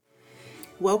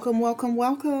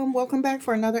Welcome back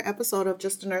for another episode of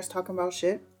Just a Nurse Talking About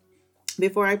Shit.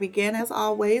 Before I begin, as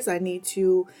always, I need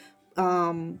to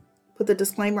put the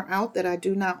disclaimer out that I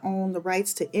do not own the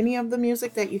rights to any of the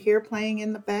music that you hear playing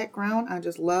in the background. I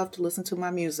just love to listen to my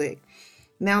music.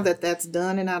 Now that that's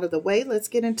done and out of the way, let's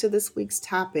get into this week's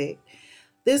topic.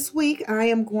 This week, I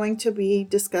am going to be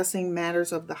discussing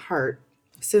matters of the heart.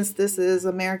 Since this is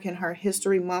American Heart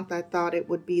History Month, I thought it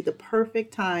would be the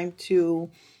perfect time to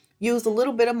use a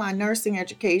little bit of my nursing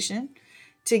education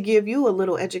to give you a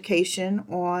little education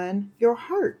on your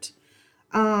heart.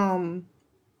 And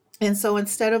so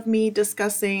instead of me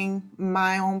discussing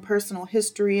my own personal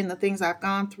history and the things I've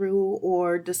gone through,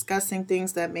 or discussing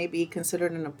things that may be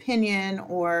considered an opinion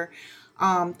or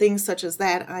things such as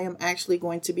that, I am actually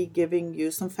going to be giving you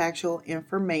some factual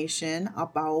information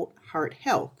about heart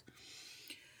health.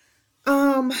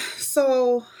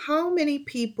 So how many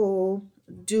people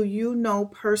do you know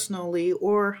personally,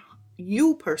 or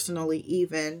you personally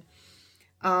even,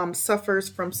 suffers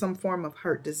from some form of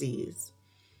heart disease?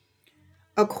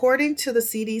 According to the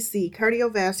CDC,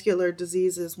 cardiovascular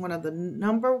disease is one of the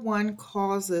number one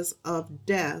causes of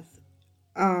death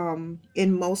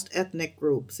in most ethnic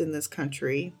groups in this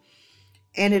country.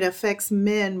 And it affects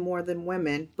men more than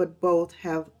women, but both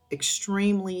have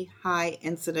extremely high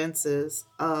incidences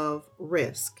of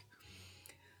risk.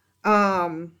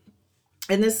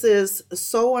 And this is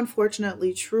so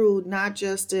unfortunately true, not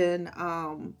just in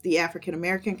the African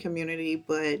American community,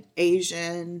 but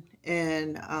Asian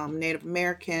and Native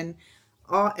American.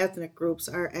 All ethnic groups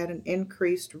are at an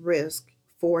increased risk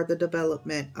for the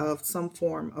development of some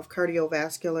form of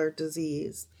cardiovascular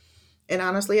disease. And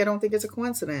honestly, I don't think it's a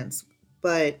coincidence.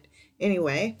 But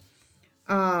anyway,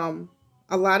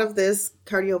 a lot of this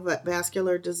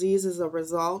cardiovascular disease is a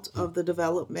result of the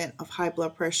development of high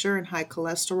blood pressure and high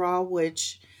cholesterol,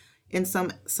 which in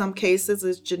some cases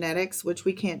is genetics, which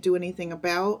we can't do anything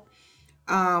about.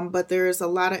 But there is a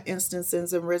lot of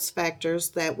instances and risk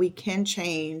factors that we can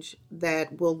change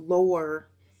that will lower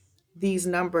these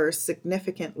numbers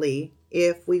significantly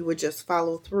if we would just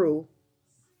follow through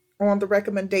on the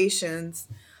recommendations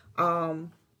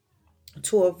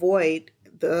to avoid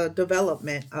the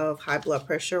development of high blood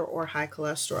pressure or high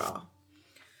cholesterol.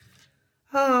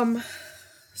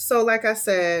 So like I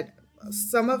said,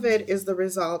 some of it is the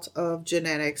result of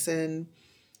genetics, and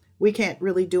we can't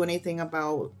really do anything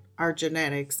about our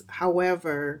genetics.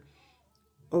 However,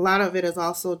 a lot of it is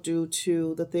also due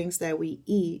to the things that we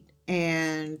eat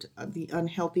and the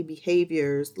unhealthy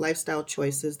behaviors, lifestyle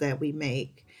choices that we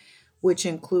make, which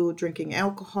include drinking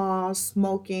alcohol,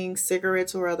 smoking,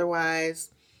 cigarettes or otherwise,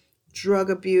 drug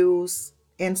abuse,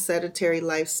 and sedentary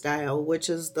lifestyle, which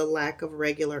is the lack of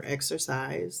regular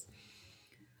exercise.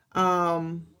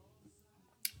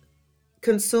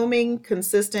 Consuming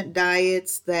consistent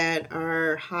diets that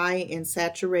are high in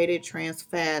saturated trans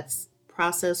fats,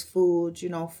 processed foods,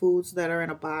 foods that are in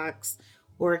a box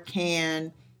or a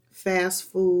can, fast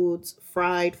foods,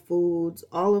 fried foods,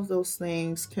 all of those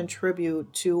things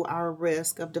contribute to our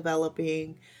risk of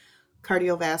developing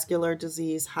cardiovascular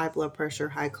disease, high blood pressure,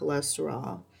 high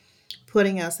cholesterol,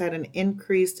 putting us at an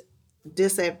increased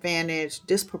disadvantage,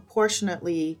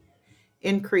 disproportionately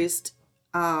increased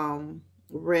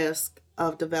risk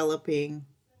of developing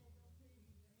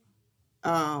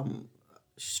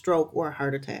stroke or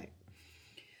heart attack.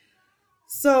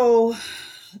 So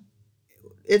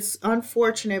it's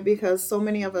unfortunate because so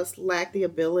many of us lack the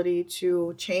ability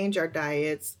to change our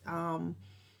diets,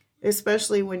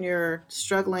 especially when you're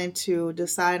struggling to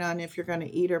decide on if you're going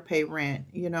to eat or pay rent.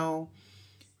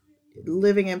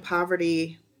 Living in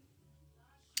poverty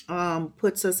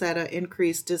puts us at an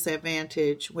increased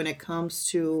disadvantage when it comes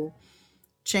to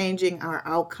changing our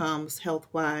outcomes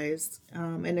health-wise.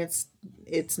 And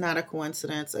it's not a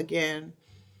coincidence. Again,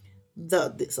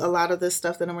 a lot of this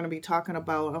stuff that I'm going to be talking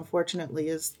about, unfortunately,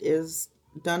 is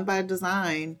done by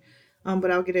design. But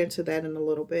I'll get into that in a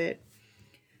little bit.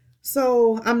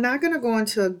 So I'm not going to go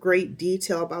into great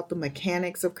detail about the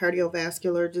mechanics of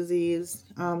cardiovascular disease.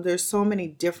 There's so many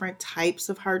different types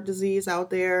of heart disease out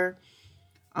there,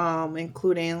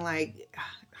 including like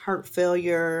heart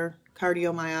failure,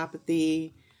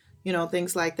 cardiomyopathy,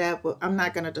 things like that. But I'm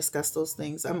not going to discuss those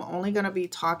things. I'm only going to be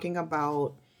talking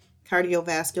about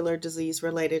cardiovascular disease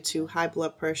related to high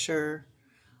blood pressure,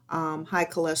 high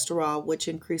cholesterol, which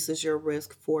increases your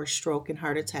risk for stroke and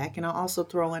heart attack. And I'll also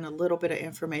throw in a little bit of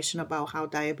information about how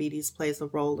diabetes plays a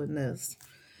role in this.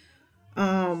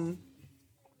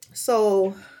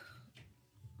 So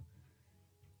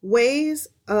ways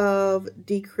of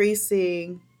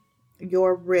decreasing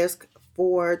your risk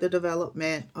for the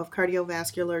development of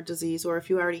cardiovascular disease, or if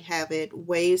you already have it,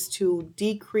 ways to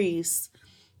decrease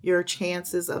your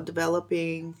chances of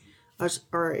developing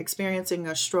or experiencing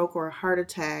a stroke or a heart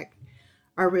attack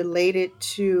are related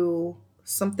to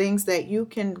some things that you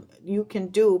can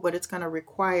do, but it's going to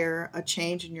require a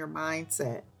change in your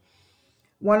mindset.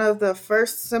 One of the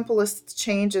first simplest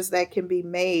changes that can be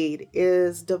made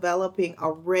is developing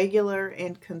a regular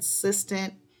and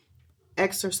consistent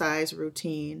exercise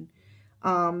routine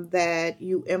that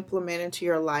you implement into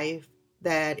your life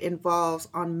that involves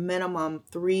on minimum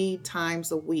 3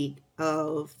 times a week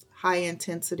of high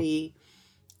intensity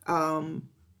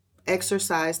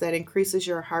exercise that increases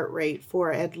your heart rate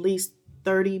for at least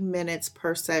 30 minutes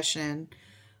per session,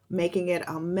 making it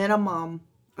a minimum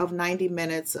of 90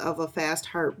 minutes of a fast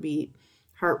heart rate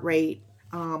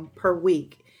per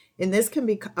week. And this can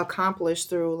be accomplished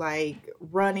through like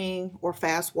running or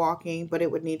fast walking, but it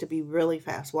would need to be really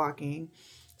fast walking.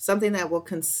 Something that will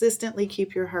consistently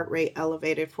keep your heart rate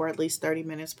elevated for at least 30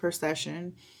 minutes per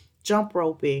session. Jump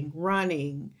roping,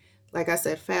 running, like I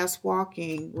said, fast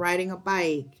walking, riding a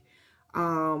bike,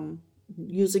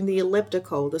 using the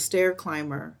elliptical, the stair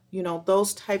climber,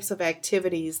 those types of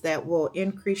activities that will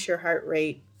increase your heart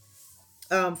rate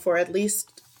for at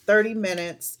least 30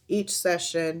 minutes each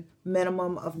session,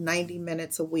 minimum of 90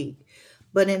 minutes a week.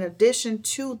 But in addition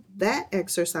to that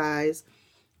exercise,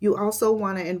 you also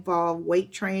want to involve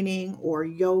weight training or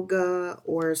yoga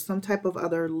or some type of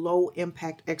other low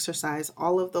impact exercise.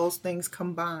 All of those things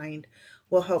combined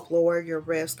will help lower your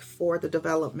risk for the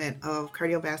development of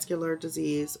cardiovascular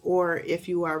disease, or if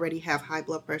you already have high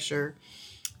blood pressure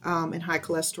and high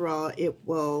cholesterol, it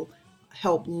will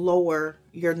help lower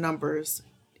your numbers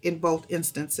in both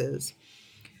instances.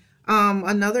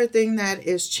 Another thing that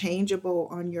is changeable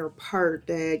on your part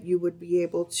that you would be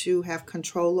able to have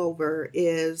control over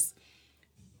is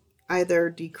either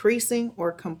decreasing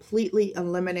or completely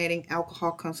eliminating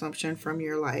alcohol consumption from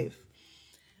your life.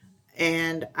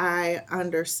 And I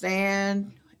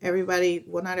understand everybody,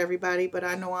 well, not everybody, but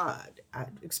I know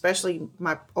especially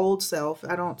my old self,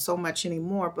 I don't so much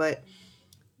anymore, but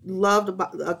loved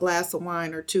a glass of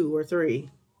wine or two or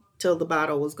three till the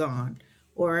bottle was gone,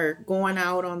 or going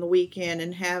out on the weekend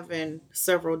and having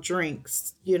several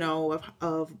drinks,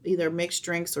 of either mixed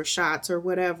drinks or shots or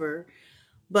whatever.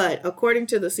 But according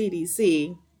to the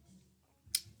CDC,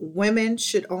 women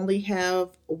should only have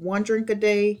 1 drink a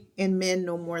day and men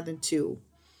no more than 2.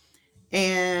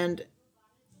 And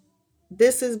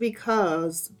this is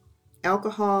because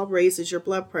alcohol raises your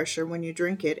blood pressure when you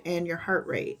drink it and your heart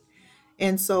rate.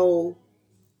 And so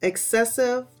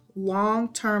excessive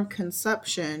long-term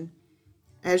consumption,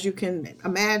 as you can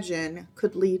imagine,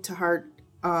 could lead to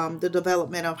the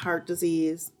development of heart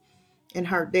disease and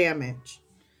heart damage.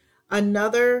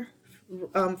 Another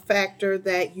factor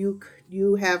that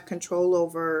you have control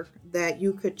over that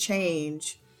you could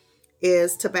change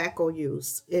is tobacco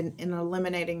use, in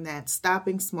eliminating that,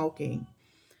 stopping smoking.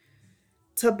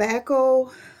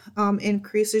 Tobacco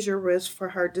increases your risk for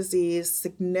heart disease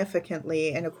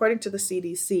significantly, and according to the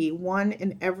CDC, 1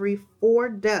 in every 4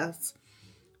 deaths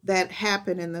that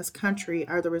happen in this country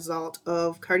are the result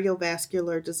of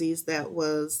cardiovascular disease that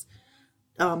was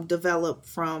developed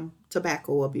from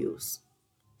tobacco abuse.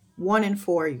 1 in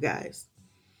 4, you guys.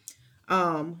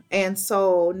 And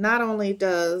so not only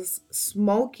does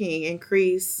smoking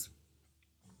increase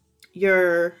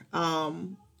your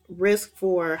risk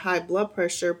for high blood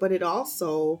pressure, but it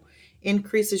also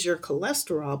increases your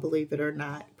cholesterol, believe it or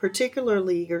not,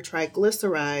 particularly your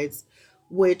triglycerides,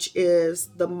 which is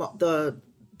the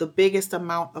biggest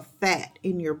amount of fat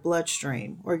in your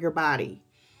bloodstream or your body.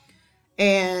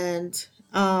 And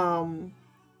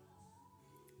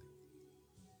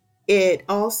it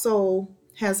also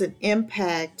has an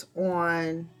impact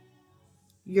on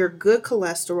your good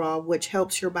cholesterol, which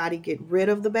helps your body get rid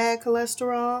of the bad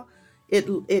cholesterol.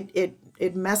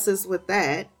 It messes with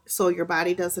that, so your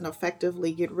body doesn't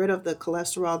effectively get rid of the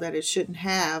cholesterol that it shouldn't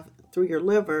have through your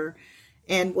liver.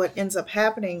 And what ends up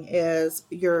happening is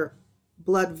your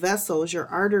blood vessels, your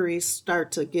arteries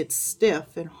start to get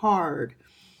stiff and hard.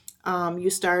 You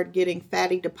start getting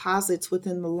fatty deposits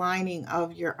within the lining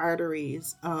of your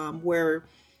arteries, where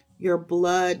your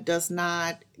blood does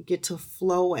not get to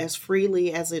flow as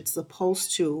freely as it's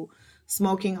supposed to.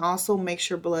 Smoking also makes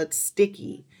your blood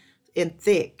sticky and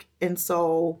thick, and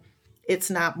so it's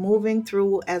not moving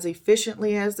through as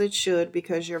efficiently as it should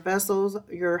because your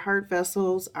heart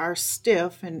vessels are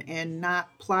stiff and not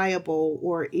pliable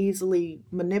or easily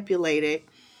manipulated.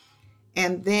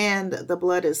 And then the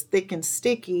blood is thick and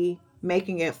sticky,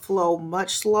 making it flow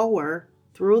much slower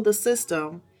through the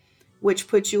system which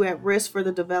puts you at risk for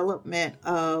the development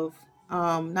of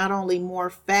not only more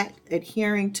fat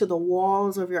adhering to the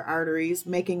walls of your arteries,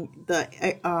 making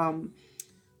the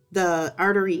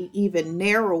artery even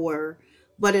narrower,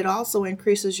 but it also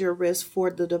increases your risk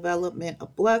for the development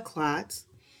of blood clots,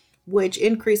 which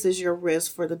increases your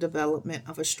risk for the development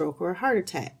of a stroke or a heart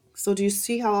attack. So do you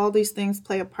see how all these things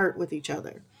play a part with each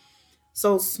other?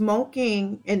 So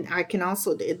smoking, and I can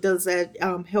also, it does that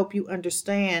help you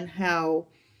understand how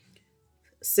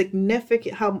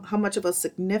significant, how much of a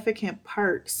significant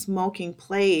part smoking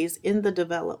plays in the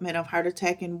development of heart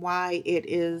attack, and why it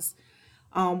is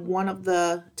one of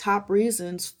the top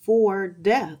reasons for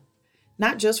death.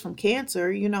 Not just from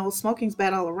cancer, smoking's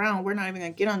bad all around. We're not even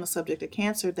going to get on the subject of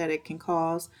cancer that it can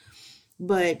cause,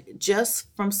 but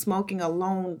just from smoking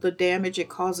alone, the damage it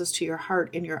causes to your heart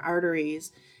and your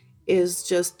arteries is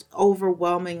just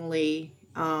overwhelmingly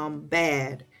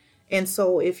bad. And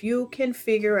so if you can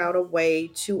figure out a way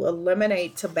to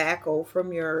eliminate tobacco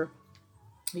from your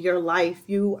life,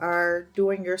 you are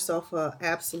doing yourself an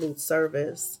absolute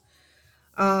service.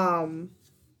 And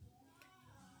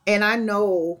I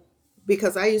know,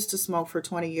 because I used to smoke for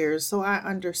 20 years, so I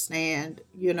understand,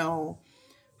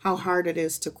 how hard it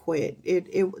is to quit.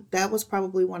 That was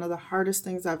probably one of the hardest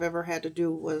things I've ever had to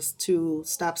do, was to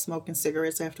stop smoking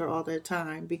cigarettes after all that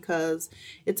time, because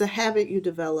it's a habit you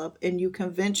develop and you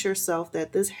convince yourself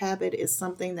that this habit is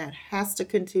something that has to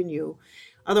continue.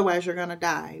 Otherwise, you're going to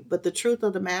die. But the truth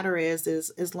of the matter is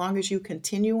as long as you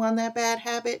continue on that bad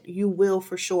habit, you will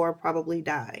for sure probably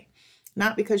die.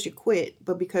 Not because you quit,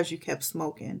 but because you kept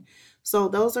smoking. So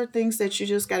those are things that you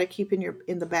just got to keep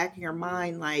in the back of your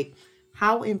mind. Like,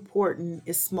 how important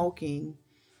is smoking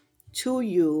to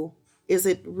you? Is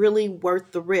it really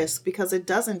worth the risk? Because it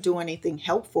doesn't do anything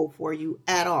helpful for you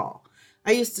at all.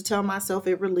 I used to tell myself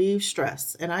it relieves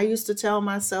stress. And I used to tell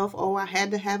myself, oh, I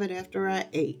had to have it after I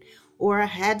ate, or I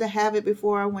had to have it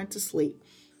before I went to sleep,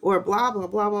 or blah, blah,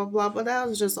 blah, blah, blah. But that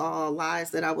was just all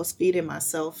lies that I was feeding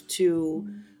myself to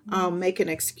make an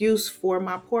excuse for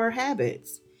my poor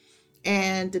habits.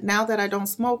 And now that I don't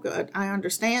smoke, I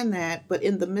understand that. But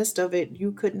in the midst of it,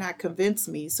 you could not convince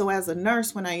me. So as a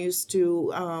nurse, when I used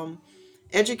to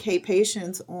educate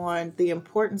patients on the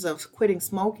importance of quitting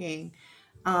smoking,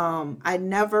 I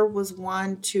never was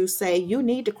one to say, you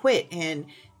need to quit. And,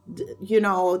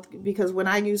 because when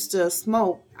I used to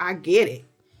smoke, I get it.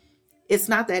 It's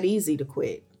not that easy to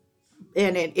quit.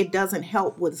 And it doesn't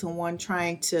help with someone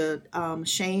trying to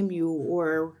shame you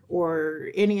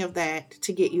or any of that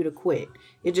to get you to quit.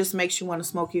 It just makes you want to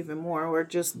smoke even more, or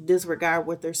just disregard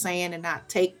what they're saying and not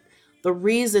take the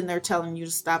reason they're telling you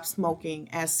to stop smoking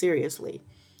as seriously.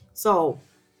 So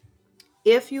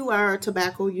if you are a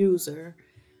tobacco user,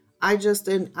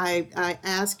 I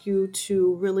ask you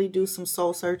to really do some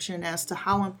soul searching as to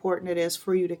how important it is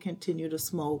for you to continue to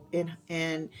smoke,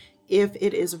 and if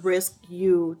it is risk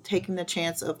you taking the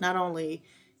chance of not only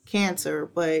cancer,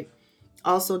 but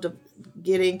also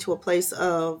getting to a place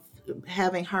of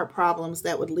having heart problems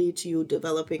that would lead to you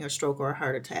developing a stroke or a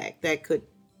heart attack that could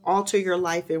alter your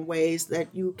life in ways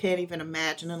that you can't even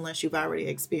imagine unless you've already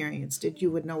experienced it. You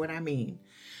would know what I mean.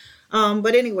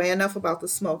 But anyway, enough about the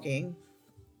smoking.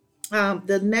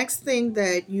 The next thing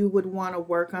that you would want to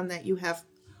work on, that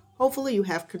hopefully you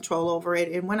have control over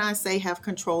it. And when I say have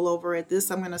control over it,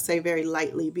 this I'm going to say very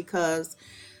lightly, because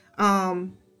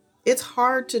it's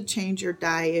hard to change your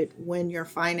diet when your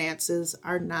finances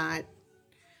are not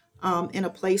in a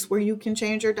place where you can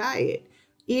change your diet.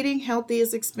 Eating healthy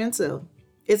is expensive.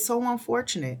 It's so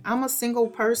unfortunate. I'm a single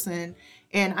person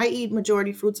and I eat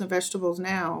majority fruits and vegetables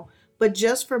now. But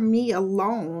just for me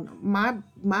alone,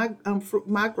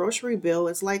 my grocery bill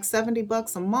is like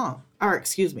 $70 a month. Or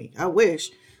excuse me, I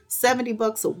wish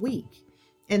 $70 a week.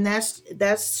 And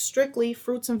that's strictly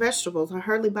fruits and vegetables. I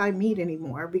hardly buy meat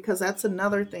anymore, because that's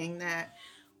another thing that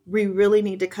we really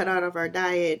need to cut out of our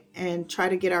diet and try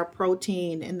to get our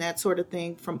protein and that sort of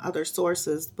thing from other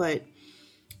sources. But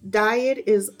diet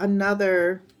is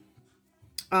another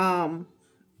factor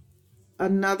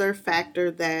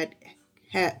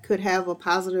that could have a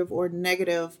positive or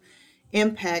negative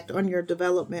impact on your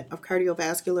development of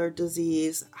cardiovascular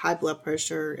disease, high blood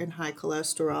pressure, and high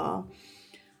cholesterol.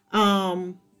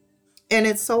 And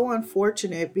it's so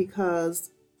unfortunate,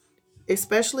 because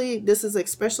this is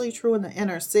especially true in the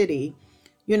inner city.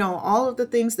 All of the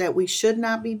things that we should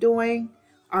not be doing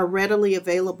are readily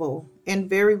available and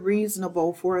very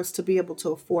reasonable for us to be able to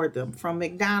afford them. From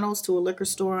McDonald's to a liquor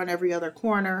store on every other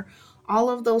corner, all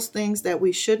of those things that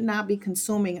we should not be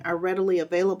consuming are readily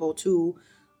available to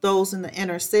those in the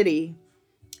inner city.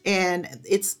 And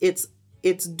it's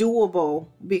it's doable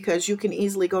because you can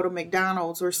easily go to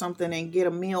McDonald's or something and get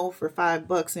a meal for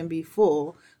 $5 and be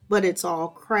full, but it's all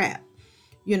crap,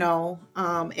 and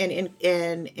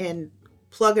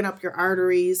plugging up your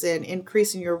arteries and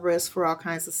increasing your risk for all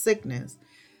kinds of sickness.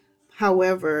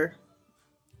 However,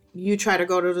 you try to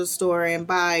go to the store and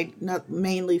buy not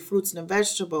mainly fruits and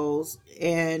vegetables,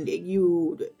 and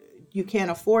you can't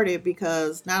afford it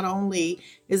because not only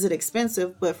is it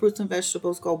expensive, but fruits and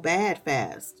vegetables go bad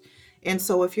fast. And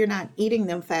so if you're not eating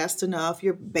them fast enough,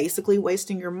 you're basically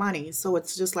wasting your money. So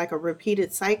it's just like a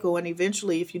repeated cycle. And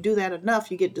eventually, if you do that enough,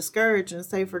 you get discouraged and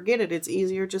say, forget it. It's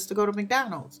easier just to go to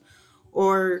McDonald's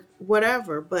or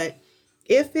whatever. But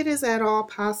if it is at all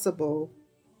possible,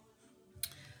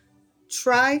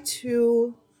 try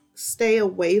to stay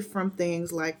away from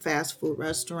things like fast food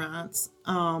restaurants,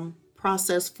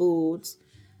 processed foods,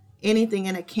 anything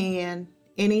in a can,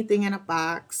 anything in a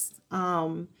box,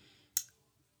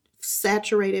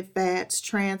 saturated fats,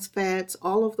 trans fats,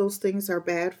 all of those things are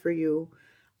bad for you.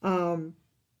 Um,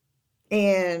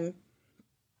 and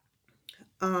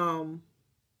um,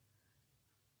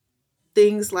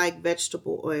 things like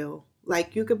vegetable oil.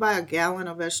 Like you could buy a gallon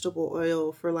of vegetable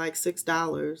oil for like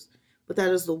 $6, but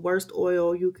that is the worst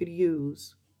oil you could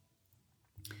use,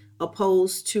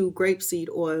 opposed to grapeseed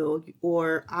oil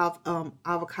or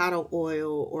avocado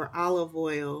oil or olive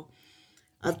oil.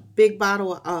 A big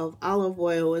bottle of olive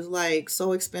oil is like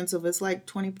so expensive. It's like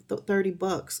 20,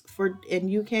 $30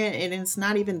 and you can't, and it's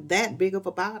not even that big of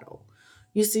a bottle.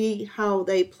 You see how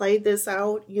they played this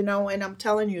out, and I'm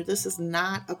telling you, this is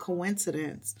not a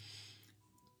coincidence.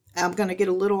 I'm going to get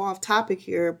a little off topic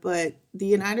here, but the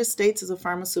United States is a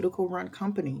pharmaceutical run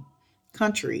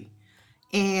country.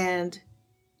 And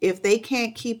if they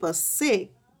can't keep us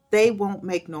sick, they won't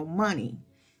make no money.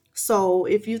 So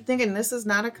if you're thinking this is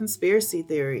not a conspiracy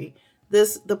theory,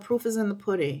 the proof is in the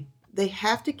pudding. They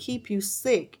have to keep you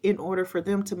sick in order for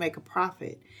them to make a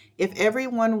profit. If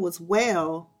everyone was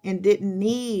well and didn't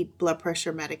need blood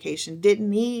pressure medication, didn't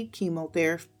need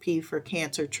chemotherapy for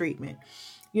cancer treatment,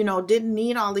 didn't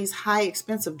need all these high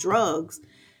expensive drugs,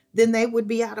 then they would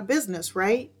be out of business,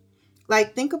 right?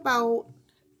 Like think about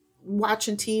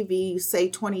watching TV, say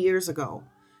 20 years ago.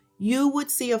 You would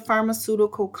see a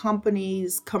pharmaceutical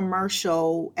company's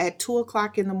commercial at 2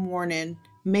 o'clock in the morning,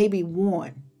 maybe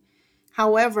 1.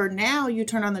 However, now you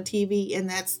turn on the TV and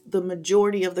that's the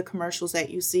majority of the commercials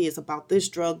that you see is about this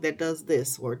drug that does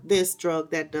this or this drug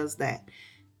that does that.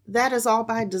 That is all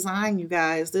by design, you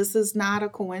guys. This is not a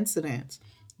coincidence.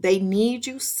 They need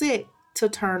you sick to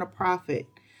turn a profit.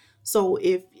 So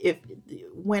if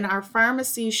when our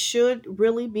pharmacy should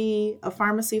really be a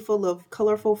pharmacy full of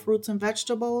colorful fruits and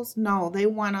vegetables, no, they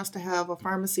want us to have a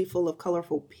pharmacy full of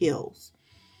colorful pills.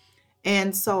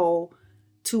 And so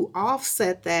to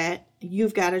offset that,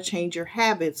 you've got to change your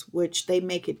habits, which they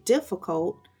make it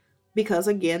difficult because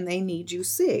again, they need you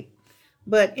sick.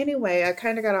 But anyway, I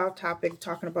kind of got off topic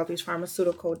talking about these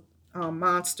pharmaceutical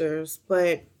monsters,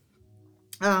 but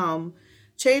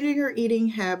changing your eating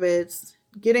habits,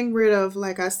 getting rid of,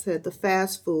 like I said, the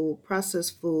fast food,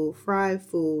 processed food, fried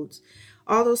foods,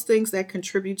 all those things that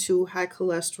contribute to high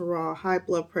cholesterol, high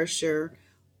blood pressure,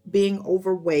 being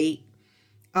overweight,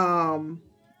 all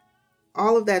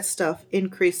of that stuff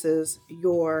increases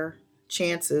your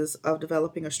chances of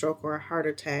developing a stroke or a heart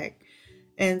attack.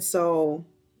 And so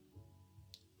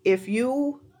if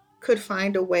you could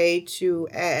find a way to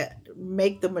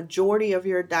make the majority of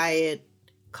your diet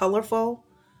colorful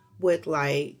with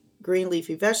like green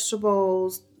leafy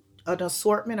vegetables, an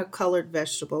assortment of colored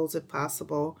vegetables if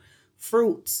possible,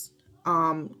 fruits,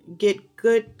 get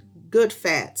good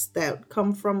fats that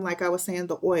come from, like I was saying,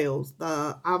 the oils,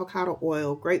 the avocado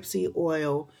oil, grapeseed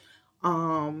oil,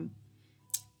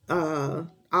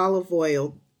 olive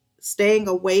oil, staying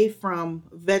away from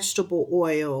vegetable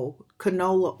oil,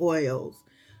 canola oils,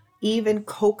 even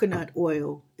coconut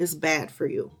oil is bad for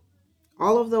you.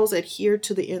 All of those adhere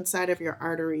to the inside of your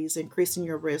arteries, increasing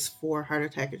your risk for heart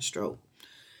attack and stroke.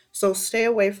 So stay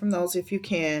away from those if you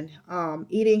can.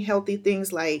 Eating healthy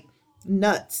things like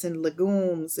nuts and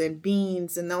legumes and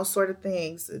beans and those sort of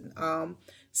things. And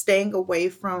staying away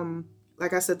from,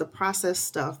 like I said, the processed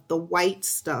stuff, the white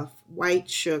stuff, white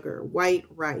sugar, white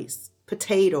rice,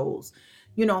 potatoes.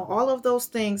 All of those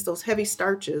things, those heavy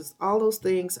starches, all those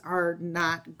things are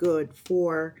not good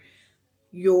for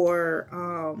your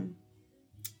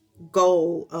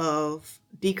goal of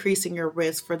decreasing your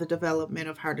risk for the development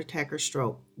of heart attack or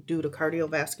stroke due to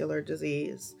cardiovascular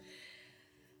disease.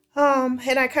 And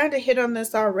I kind of hit on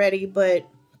this already, but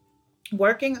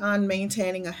working on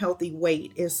maintaining a healthy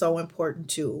weight is so important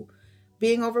too.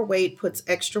 Being overweight puts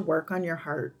extra work on your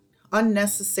heart.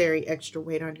 unnecessary extra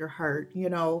weight on your heart.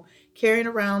 Carrying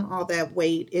around all that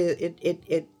weight,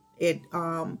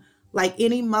 like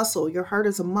any muscle, your heart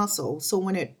is a muscle. So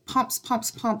when it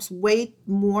pumps way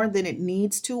more than it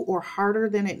needs to, or harder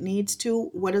than it needs to,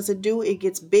 what does it do? It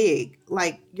gets big,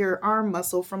 like your arm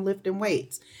muscle from lifting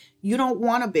weights. You don't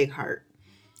want a big heart.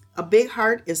 A big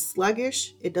heart is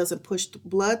sluggish. It doesn't push the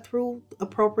blood through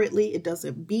appropriately. It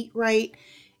doesn't beat right.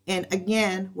 And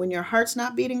again, when your heart's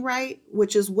not beating right,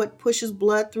 which is what pushes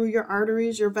blood through your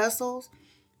arteries, your vessels,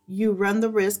 you run the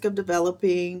risk of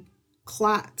developing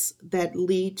clots that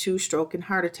lead to stroke and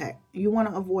heart attack. You want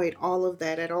to avoid all of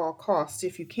that at all costs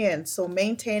if you can. So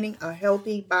maintaining a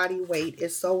healthy body weight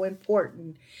is so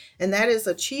important. And that is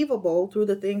achievable through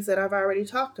the things that I've already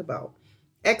talked about.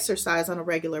 Exercise on a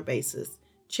regular basis,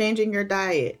 changing your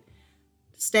diet,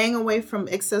 staying away from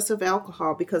excessive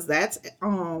alcohol, because that's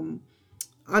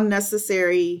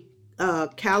unnecessary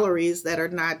calories that are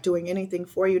not doing anything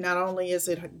for you. Not only is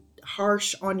it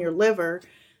harsh on your liver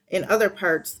in other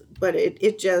parts, but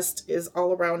it just is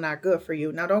all around not good for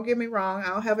you. Now, don't get me wrong,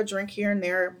 I'll have a drink here and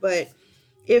there, but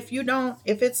if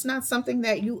it's not something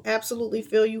that you absolutely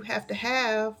feel you have to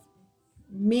have,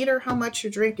 meter how much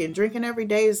you're drinking. Drinking every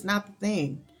day is not the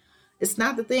thing. It's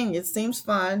not the thing. It seems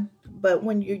fun, but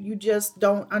when you just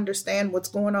don't understand what's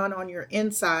going on your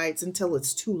insides until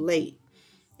it's too late.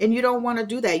 And you don't want to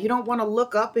do that. You don't want to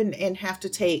look up and have to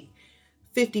take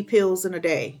 50 pills in a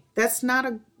day. That's not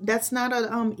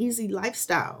a easy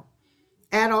lifestyle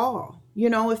at all.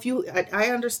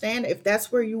 I understand if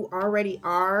that's where you already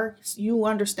are, you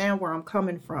understand where I'm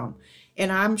coming from.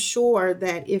 And I'm sure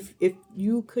that if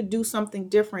you could do something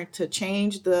different to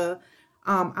change the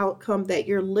outcome that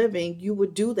you're living, you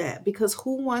would do that, because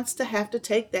who wants to have to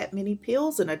take that many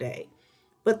pills in a day?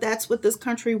 But that's what this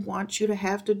country wants you to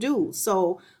have to do.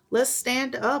 So let's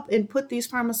stand up and put these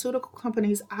pharmaceutical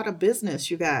companies out of business,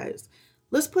 you guys.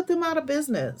 Let's put them out of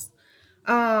business.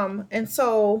 And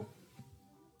so,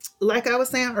 like I was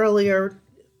saying earlier,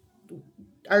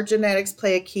 our genetics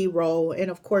play a key role. And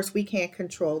of course, we can't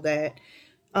control that.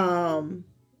 And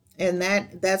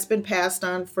that's been passed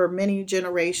on for many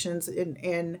generations,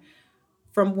 and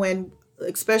from when,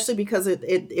 especially because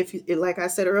like I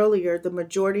said earlier, the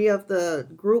majority of the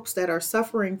groups that are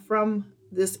suffering from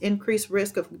this increased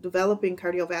risk of developing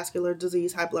cardiovascular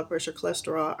disease, high blood pressure,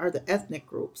 cholesterol, are the ethnic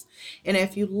groups. And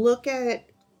if you look at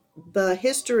the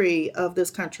history of this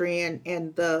country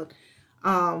and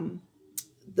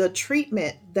the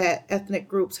treatment that ethnic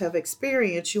groups have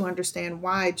experienced, you understand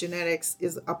why genetics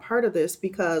is a part of this.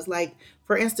 Because, like,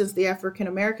 for instance, the African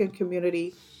American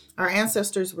community, our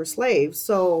ancestors were slaves.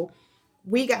 So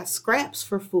we got scraps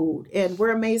for food, and we're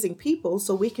amazing people.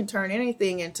 So we can turn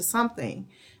anything into something,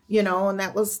 and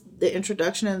that was the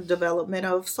introduction and development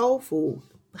of soul food.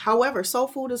 However, soul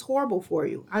food is horrible for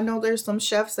you. I know there's some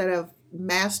chefs that have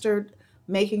mastered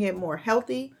making it more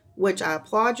healthy, which I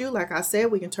applaud you. Like I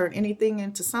said, we can turn anything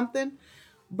into something.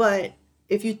 But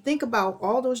if you think about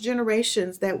all those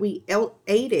generations that we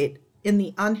ate it in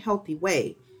the unhealthy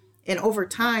way, and over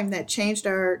time that changed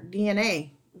our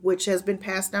DNA, which has been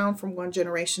passed down from one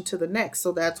generation to the next.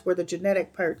 So that's where the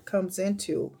genetic part comes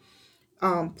into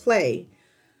play.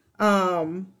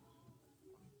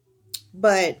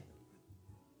 But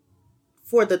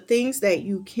for the things that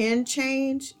you can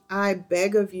change, I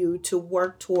beg of you to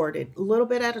work toward it a little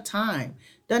bit at a time.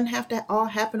 Doesn't have to all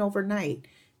happen overnight.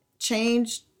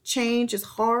 Change is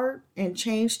hard, and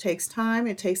change takes time.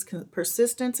 It takes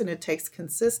persistence, and it takes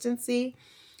consistency,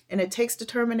 and it takes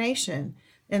determination.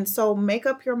 And so make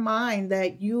up your mind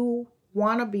that you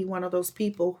want to be one of those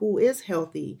people who is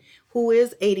healthy, who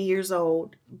is 80 years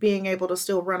old, being able to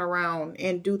still run around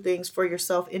and do things for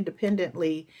yourself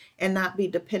independently, and not be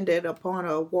dependent upon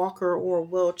a walker or a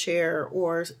wheelchair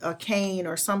or a cane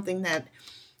or something that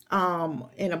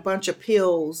and a bunch of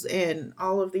pills and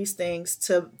all of these things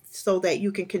so that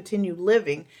you can continue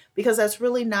living, because that's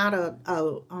really not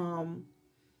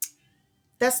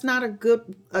that's not a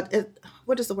good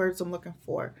what is the words I'm looking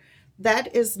for?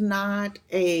 That is not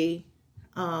a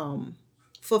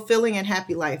fulfilling and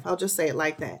happy life. I'll just say it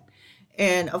like that.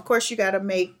 And of course, you got to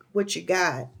make what you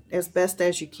got as best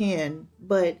as you can.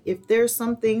 But if there's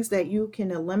some things that you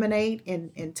can eliminate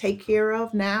and take care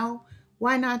of now,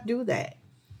 why not do that?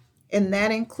 And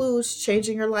that includes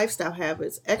changing your lifestyle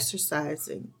habits,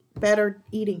 exercising, better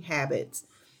eating habits,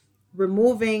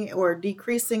 removing or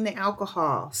decreasing the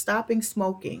alcohol, stopping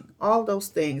smoking, all those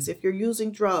things. If you're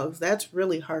using drugs, that's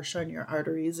really harsh on your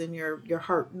arteries and your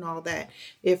heart and all that.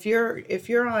 If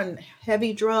you're on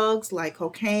heavy drugs like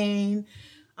cocaine,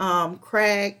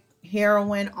 crack,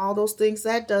 heroin, all those things,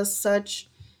 that does such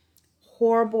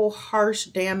horrible, harsh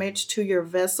damage to your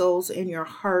vessels in your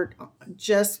heart,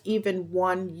 just even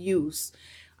one use.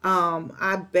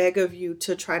 I beg of you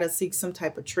to try to seek some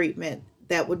type of treatment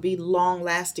that would be long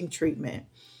lasting treatment,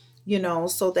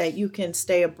 so that you can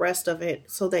stay abreast of it,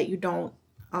 so that you don't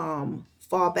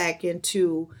fall back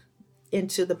into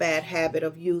the bad habit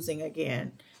of using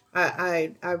again.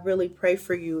 I really pray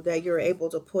for you that you're able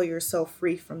to pull yourself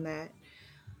free from that.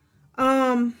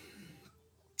 Um,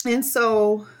 and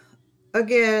so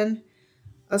again,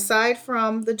 aside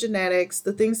from the genetics,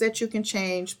 the things that you can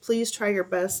change, please try your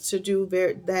best to do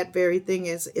that very thing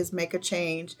is make a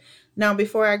change. Now,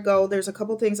 before I go, there's a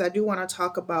couple things I do want to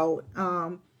talk about.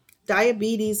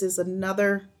 Diabetes is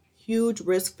another huge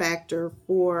risk factor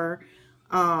for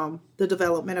the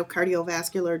development of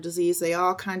cardiovascular disease. They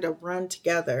all kind of run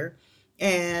together,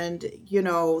 and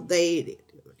they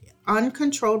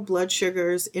uncontrolled blood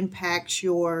sugars impacts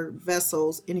your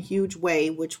vessels in a huge way,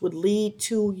 which would lead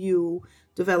to you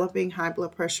developing high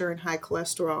blood pressure and high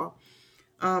cholesterol.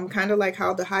 Kind of like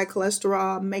how the high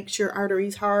cholesterol makes your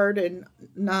arteries hard and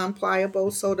non-pliable,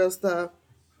 so does the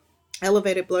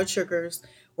elevated blood sugars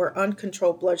or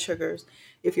uncontrolled blood sugars.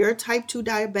 If you're a type 2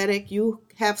 diabetic, you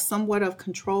have somewhat of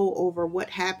control over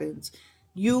what happens.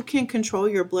 You can control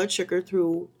your blood sugar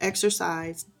through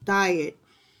exercise, diet,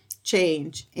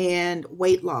 change, and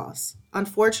weight loss.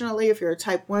 Unfortunately, if you're a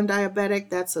type 1 diabetic,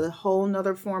 that's a whole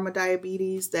nother form of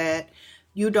diabetes that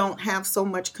you don't have so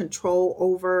much control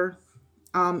over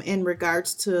in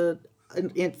regards to,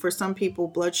 for some people,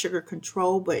 blood sugar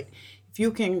control. But if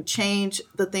you can change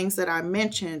the things that I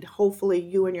mentioned, hopefully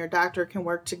you and your doctor can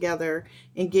work together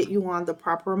and get you on the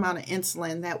proper amount of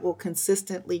insulin that will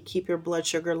consistently keep your blood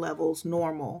sugar levels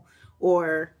normal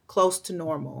or close to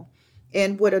normal.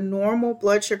 And what a normal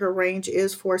blood sugar range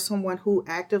is for someone who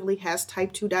actively has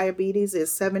type 2 diabetes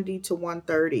is 70 to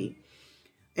 130.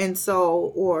 And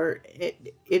so,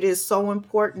 it is so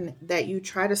important that you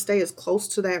try to stay as close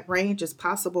to that range as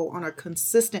possible on a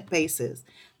consistent basis,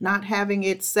 not having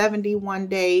it 70 one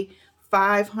day,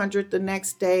 500 the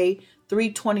next day,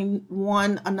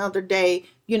 321 another day.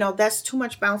 That's too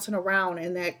much bouncing around,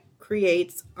 and that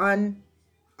creates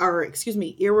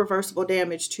irreversible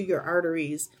damage to your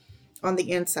arteries on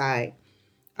the inside.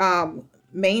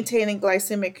 Maintaining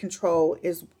glycemic control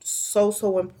is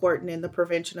so important in the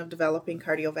prevention of developing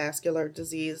cardiovascular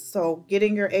disease. So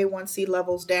getting your A1C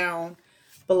levels down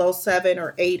below 7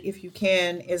 or 8, if you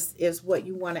can, is what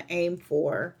you want to aim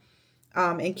for,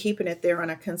 and keeping it there on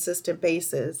a consistent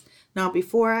basis. Now,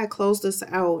 before I close this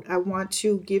out, I want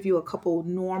to give you a couple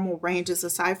normal ranges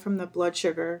aside from the blood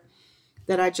sugar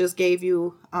that I just gave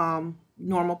you.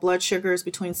 Normal blood sugar is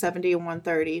between 70 and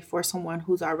 130 for someone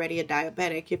who's already a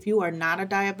diabetic. If you are not a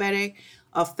diabetic,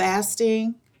 a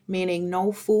fasting, meaning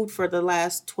no food for the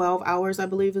last 12 hours, I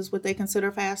believe is what they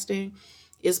consider fasting,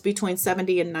 is between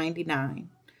 70 and 99.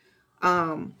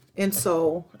 And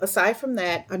so aside from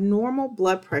that, a normal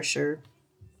blood pressure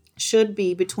should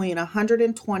be between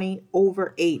 120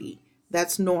 over 80.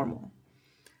 That's normal.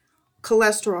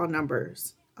 Cholesterol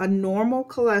numbers. A normal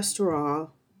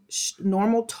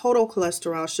total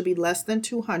cholesterol should be less than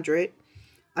 200.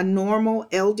 A normal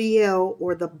LDL,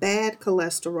 or the bad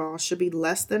cholesterol, should be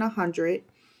less than 100.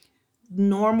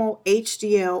 Normal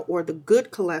HDL, or the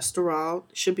good cholesterol,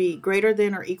 should be greater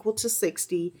than or equal to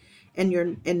 60. And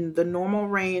the normal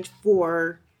range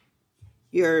for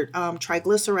your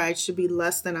triglycerides should be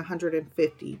less than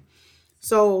 150.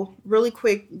 So really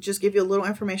quick, just give you a little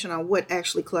information on what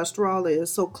actually cholesterol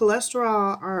is. So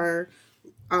cholesterol are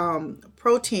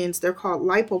proteins. They're called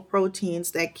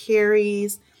lipoproteins that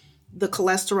carries the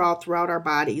cholesterol throughout our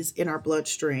bodies in our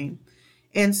bloodstream.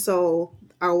 And so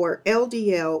our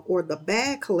LDL, or the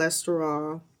bad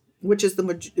cholesterol, which is a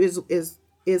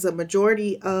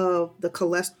majority of the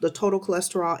total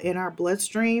cholesterol in our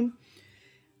bloodstream,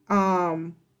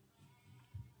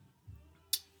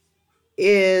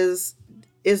 is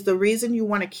the reason you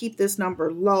want to keep this number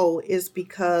low, is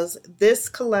because this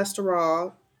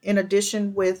cholesterol, in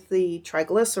addition with the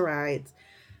triglycerides,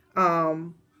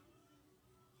 are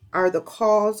the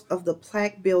cause of the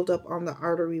plaque buildup on the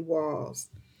artery walls,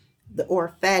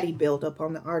 or fatty buildup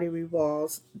on the artery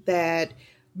walls, that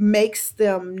makes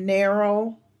them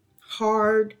narrow,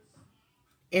 hard,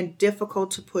 and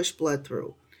difficult to push blood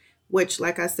through, which,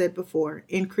 like I said before,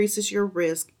 increases your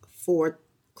risk for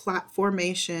clot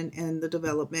formation and the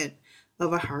development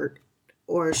of a heart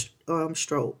or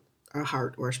stroke,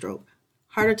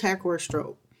 heart attack or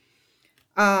stroke.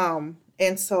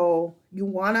 And so you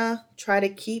want to try to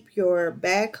keep your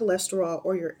bad cholesterol,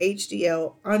 or your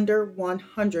HDL, under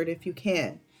 100 if you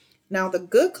can. Now, the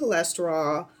good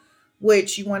cholesterol,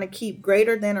 which you want to keep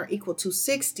greater than or equal to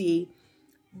 60.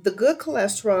 The good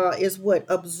cholesterol is what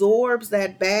absorbs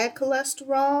that bad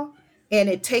cholesterol and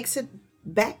it takes it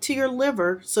back to your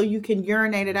liver so you can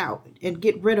urinate it out and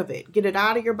get rid of it, get it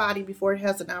out of your body before it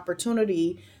has an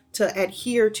opportunity to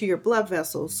adhere to your blood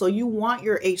vessels. So you want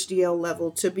your HDL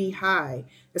level to be high,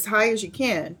 as high as you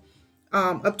can,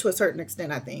 up to a certain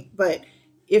extent, I think. But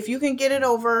if you can get it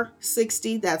over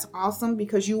 60, that's awesome,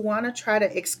 because you want to try to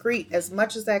excrete as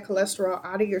much as that cholesterol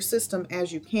out of your system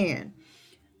as you can.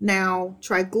 Now,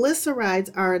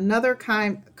 triglycerides are another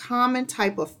common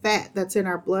type of fat that's in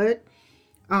our blood.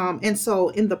 And so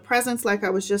in the presence, like I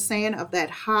was just saying, of that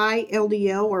high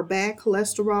LDL or bad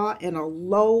cholesterol and a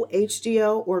low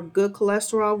HDL or good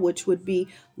cholesterol, which would be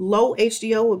low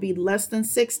HDL would be less than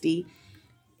 60,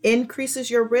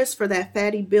 increases your risk for that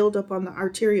fatty buildup on the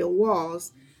arterial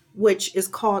walls, which is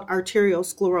called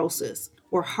arteriosclerosis,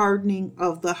 or hardening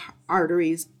of the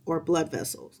arteries or blood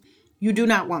vessels. You do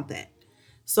not want that.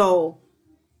 So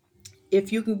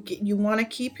if you want to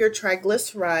keep your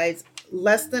triglycerides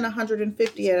less than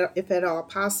 150 if at all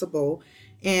possible,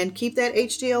 and keep that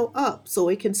HDL up so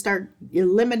it can start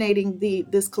eliminating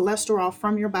this cholesterol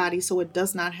from your body so it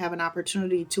does not have an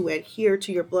opportunity to adhere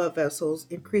to your blood vessels,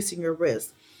 increasing your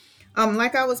risk.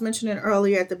 Like I was mentioning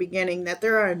earlier at the beginning, that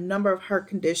there are a number of heart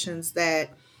conditions that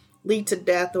lead to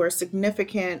death or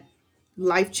significant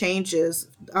life changes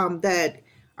that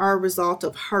are a result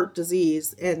of heart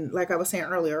disease. And like I was saying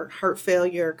earlier, heart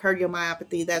failure,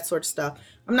 cardiomyopathy, that sort of stuff.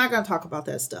 I'm not going to talk about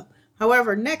that stuff.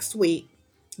 However, next week,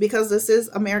 because this is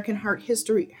American Heart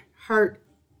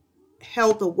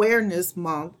Health Awareness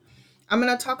Month, I'm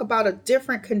going to talk about a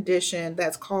different condition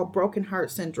that's called broken heart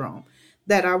syndrome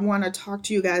that I want to talk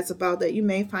to you guys about that you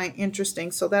may find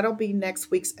interesting. So that'll be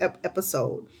next week's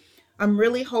episode. I'm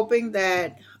really hoping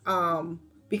that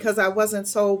because I wasn't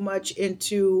so much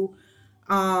into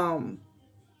my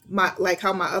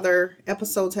how my other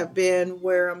episodes have been,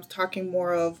 where I'm talking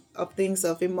more of things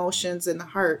of emotions in the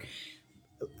heart.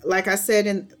 Like I said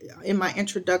in my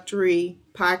introductory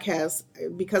podcast,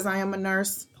 because I am a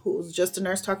nurse who's just a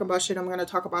nurse talking about shit, I'm going to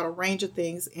talk about a range of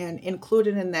things, and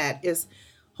included in that is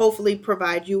hopefully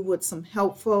provide you with some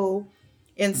helpful,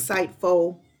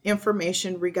 insightful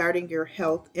information regarding your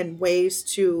health and ways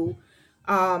to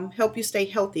help you stay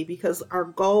healthy, because our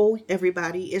goal,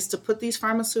 everybody, is to put these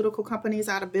pharmaceutical companies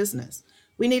out of business.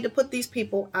 We need to put these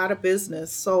people out of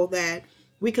business so that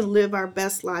we can live our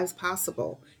best lives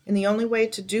possible. And the only way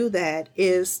to do that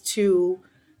is to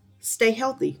stay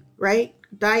healthy, right?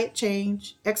 Diet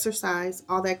change, exercise,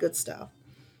 all that good stuff.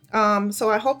 So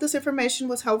I hope this information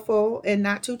was helpful and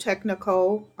not too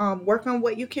technical. Work on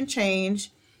what you can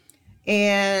change,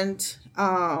 and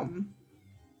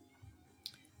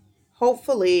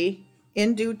hopefully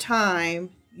in due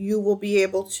time you will be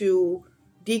able to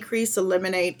decrease,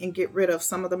 eliminate, and get rid of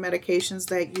some of the medications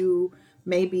that you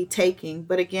may be taking.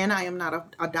 But again, I am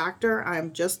not a doctor.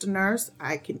 I'm just a nurse.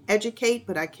 I can educate,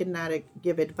 but I cannot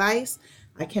give advice.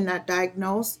 I cannot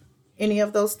diagnose any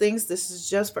of those things. This is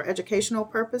just for educational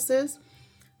purposes.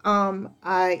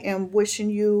 I am wishing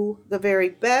you the very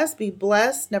best. Be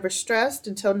blessed, never stressed.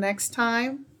 Until next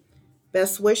time,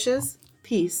 best wishes.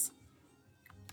 Peace.